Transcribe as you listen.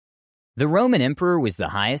The Roman emperor was the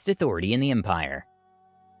highest authority in the empire.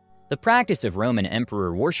 The practice of Roman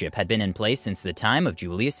emperor worship had been in place since the time of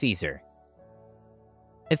Julius Caesar.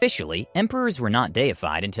 Officially, emperors were not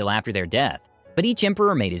deified until after their death, but each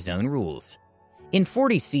emperor made his own rules. In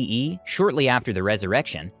 40 CE, shortly after the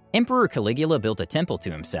resurrection, Emperor Caligula built a temple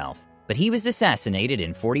to himself, but he was assassinated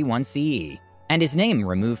in 41 CE, and his name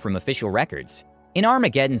removed from official records. In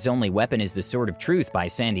Armageddon's Only Weapon is the Sword of Truth by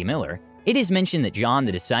Sandy Miller, it is mentioned that John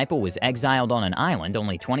the Disciple was exiled on an island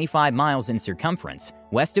only 25 miles in circumference,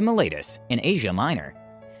 west of Miletus, in Asia Minor.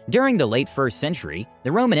 During the late 1st century,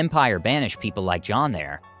 the Roman Empire banished people like John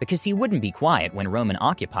there because he wouldn't be quiet when Roman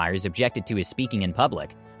occupiers objected to his speaking in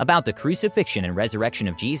public about the crucifixion and resurrection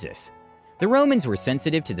of Jesus. The Romans were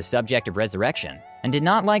sensitive to the subject of resurrection and did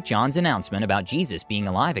not like John's announcement about Jesus being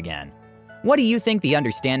alive again. What do you think the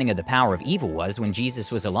understanding of the power of evil was when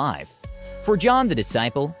Jesus was alive? For John the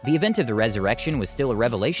Disciple, the event of the resurrection was still a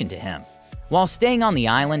revelation to him. While staying on the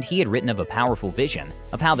island, he had written of a powerful vision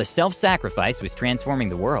of how the self-sacrifice was transforming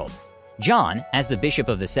the world. John, as the bishop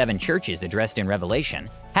of the 7 churches addressed in Revelation,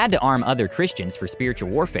 had to arm other Christians for spiritual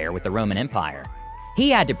warfare with the Roman Empire. He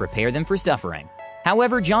had to prepare them for suffering.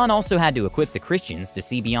 However, John also had to equip the Christians to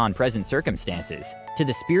see beyond present circumstances, to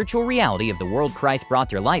the spiritual reality of the world Christ brought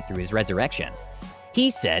to light through his resurrection. He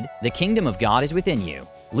said, "The kingdom of God is within you."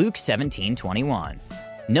 Luke 17:21.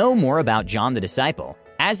 Know more about John the Disciple,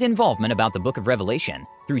 as involvement about the book of Revelation,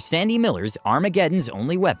 through Sandy Miller's Armageddon's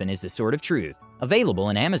Only Weapon is the Sword of Truth, available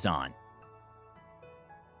in Amazon.